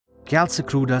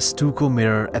Calcecruda Stucco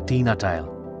Mirror Athena tile.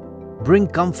 Bring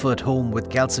comfort home with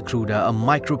Calcecruda, a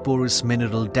micro-porous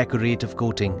mineral decorative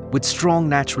coating with strong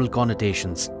natural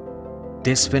connotations.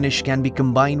 This finish can be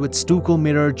combined with Stucco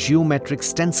Mirror geometric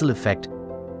stencil effect,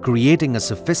 creating a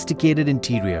sophisticated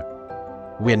interior.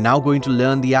 We are now going to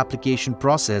learn the application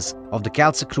process of the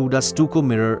Calcecruda Stucco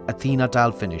Mirror Athena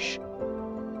tile finish.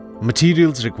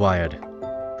 Materials required: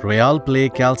 Royale Play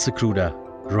Calcecruda,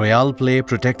 Royale Play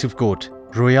Protective Coat,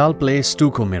 Royale Play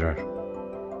Stucco Mirror.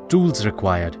 Tools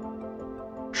required: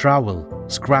 trowel,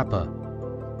 scraper,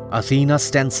 Athena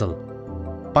stencil,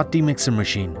 putty mixer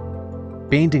machine,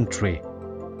 painting tray,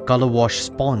 color wash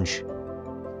sponge,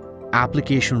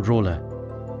 application roller,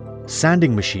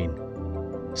 sanding machine,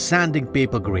 sanding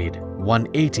paper grade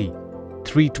 180,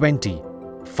 320,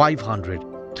 500,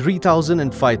 3000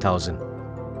 and 5000.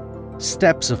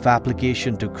 Steps of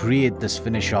application to create this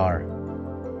finish are: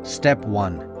 Step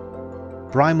 1.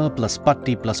 Primer plus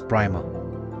putty plus primer.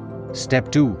 Step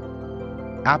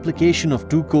 2. Application of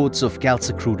 2 coats of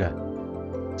Calcecruda.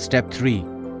 Step 3.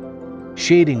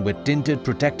 Shading with tinted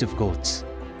protective coats.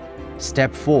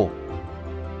 Step 4.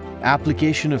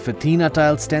 Application of Athena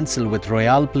tile stencil with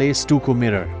Royale Play Stucco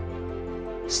Mirror.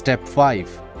 Step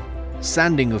 5.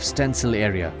 Sanding of stencil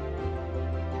area.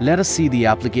 Let us see the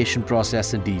application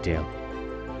process in detail.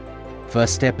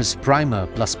 First step is primer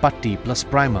plus putty plus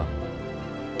primer.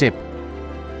 Tip: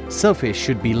 surface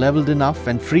should be leveled enough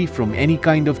and free from any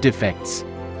kind of defects.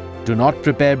 Do not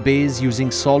prepare base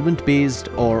using solvent-based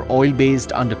or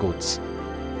oil-based undercoats.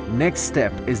 Next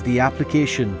step is the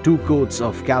application 2 coats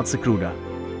of Calcecruda.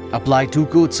 Apply 2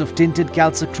 coats of tinted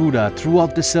Calcecruda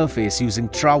throughout the surface using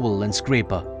trowel and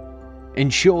scraper.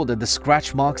 Ensure that the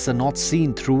scratch marks are not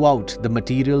seen throughout the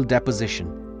material deposition.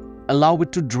 Allow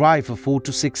it to dry for 4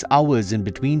 to 6 hours in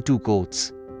between 2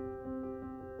 coats.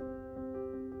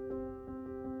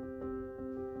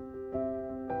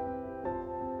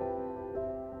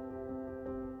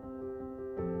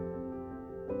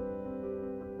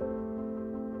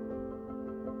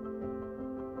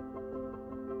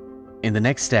 In the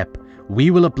next step, we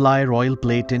will apply Royale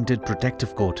Play Tinted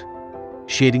Protective Coat.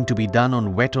 Shading to be done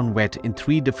on wet in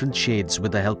 3 different shades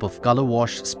with the help of color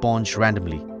wash sponge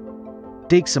randomly.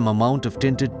 Take some amount of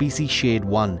tinted PC shade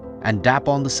 1 and dab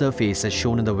on the surface as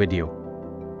shown in the video.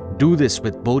 Do this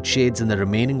with both shades in the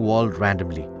remaining wall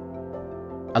randomly.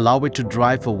 Allow it to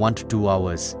dry for 1 to 2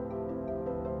 hours.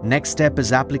 Next step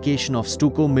is application of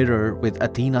Stucco Mirror with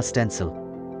Athena stencil.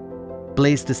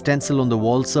 Place the stencil on the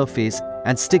wall surface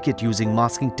and stick it using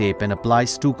masking tape and apply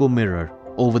Stucco Mirror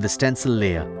over the stencil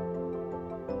layer.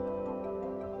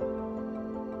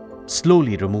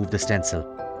 Slowly remove the stencil.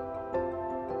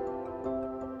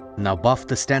 Now buff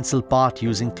the stencil part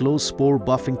using closed pore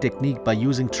buffing technique by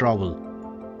using trowel.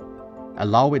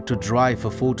 Allow it to dry for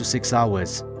 4 to 6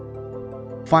 hours.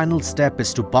 Final step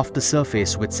is to buff the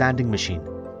surface with sanding machine.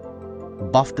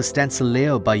 Buff the stencil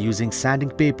layer by using sanding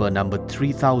paper number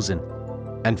 3000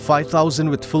 and 5000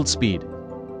 with full speed.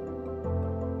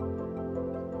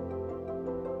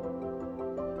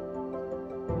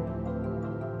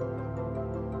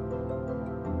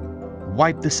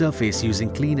 Wipe the surface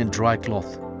using clean and dry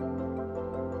cloth.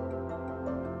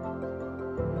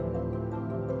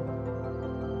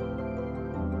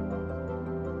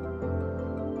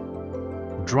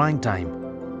 Drying time: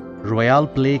 Royale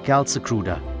Play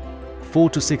Calcecruda, 4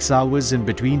 to 6 hours in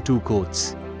between 2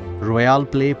 coats. Royale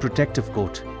Play Protective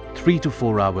Coat, 3 to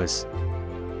 4 hours.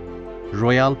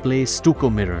 Royale Play Stucco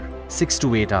Mirror, 6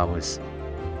 to 8 hours.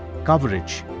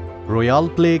 Coverage: Royale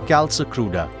Play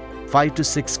Calcecruda, 5 to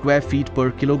 6 square feet per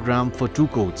kilogram for 2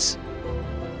 coats.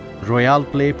 Royale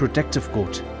Play Protective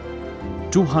Coat,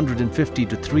 250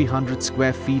 to 300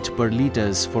 square feet per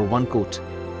liters for 1 coat.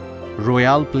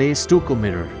 Royale Play Stucco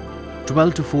Mirror,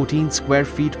 12 to 14 square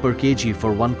feet per kg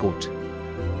for 1 coat.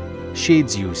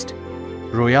 Shades used: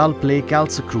 Royale Play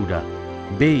Calcecruda,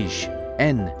 beige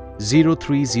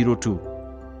N0302.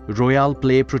 Royale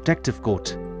Play Protective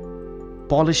Coat,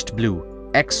 polished blue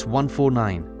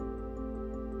X149.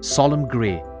 Solemn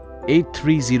Grey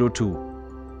 8302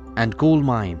 and Coal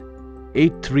Mine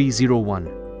 8301.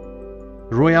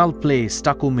 Royale Play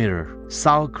Stucco Mirror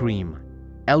Sour Cream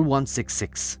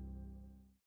L166.